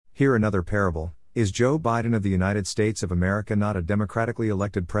Here another parable: is Joe Biden of the United States of America not a democratically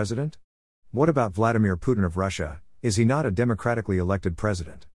elected president? What about Vladimir Putin of Russia? Is he not a democratically elected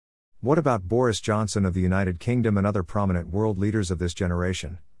president? What about Boris Johnson of the United Kingdom and other prominent world leaders of this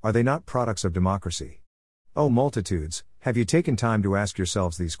generation? Are they not products of democracy? Oh multitudes, have you taken time to ask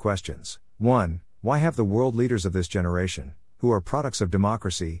yourselves these questions? 1. Why have the world leaders of this generation, who are products of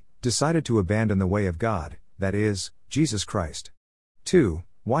democracy, decided to abandon the way of God, that is, Jesus Christ? 2.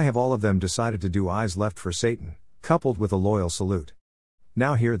 Why have all of them decided to do eyes left for Satan, coupled with a loyal salute?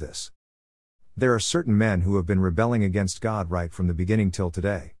 Now hear this. There are certain men who have been rebelling against God right from the beginning till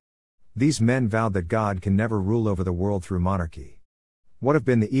today. These men vowed that God can never rule over the world through monarchy. What have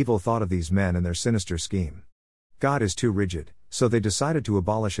been the evil thought of these men and their sinister scheme? God is too rigid, so they decided to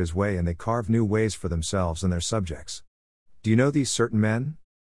abolish his way and they carved new ways for themselves and their subjects. Do you know these certain men?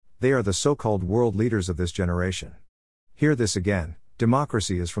 They are the so-called world leaders of this generation. Hear this again: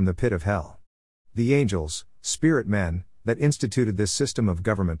 democracy is from the pit of hell. The angels, spirit men, that instituted this system of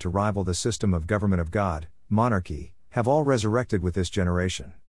government to rival the system of government of God, monarchy, have all resurrected with this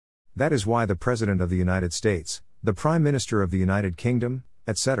generation. That is why the President of the United States, the Prime Minister of the United Kingdom,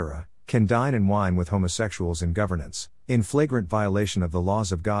 etc., can dine and wine with homosexuals in governance, in flagrant violation of the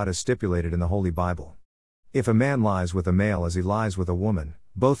laws of God as stipulated in the Holy Bible. If a man lies with a male as he lies with a woman,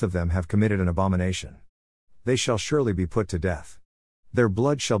 both of them have committed an abomination. They shall surely be put to death. Their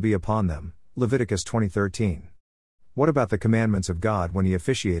blood shall be upon them. Leviticus 20:13. What about the commandments of God when he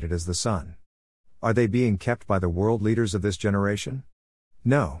officiated as the Son? Are they being kept by the world leaders of this generation?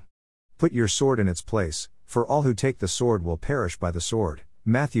 No. Put your sword in its place, for all who take the sword will perish by the sword.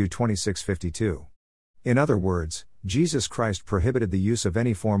 Matthew 26:52. In other words, Jesus Christ prohibited the use of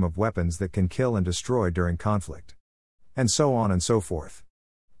any form of weapons that can kill and destroy during conflict. And so on and so forth.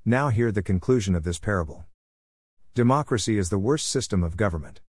 Now hear the conclusion of this parable. Democracy is the worst system of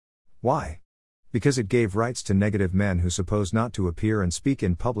government. Why? Because it gave rights to negative men who suppose not to appear and speak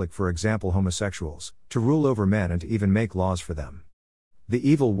in public, for example homosexuals, to rule over men and to even make laws for them. The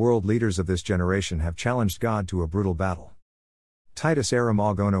evil world leaders of this generation have challenged God to a brutal battle. Titus eram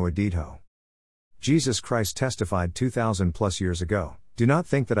agono adito. Jesus Christ testified 2,000 plus years ago, "Do not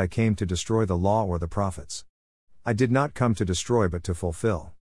think that I came to destroy the law or the prophets. I did not come to destroy but to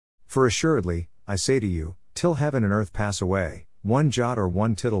fulfill. For assuredly, I say to you, till heaven and earth pass away, one jot or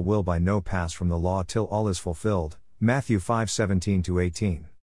one tittle will by no pass from the law till all is fulfilled." Matthew 5:17-18.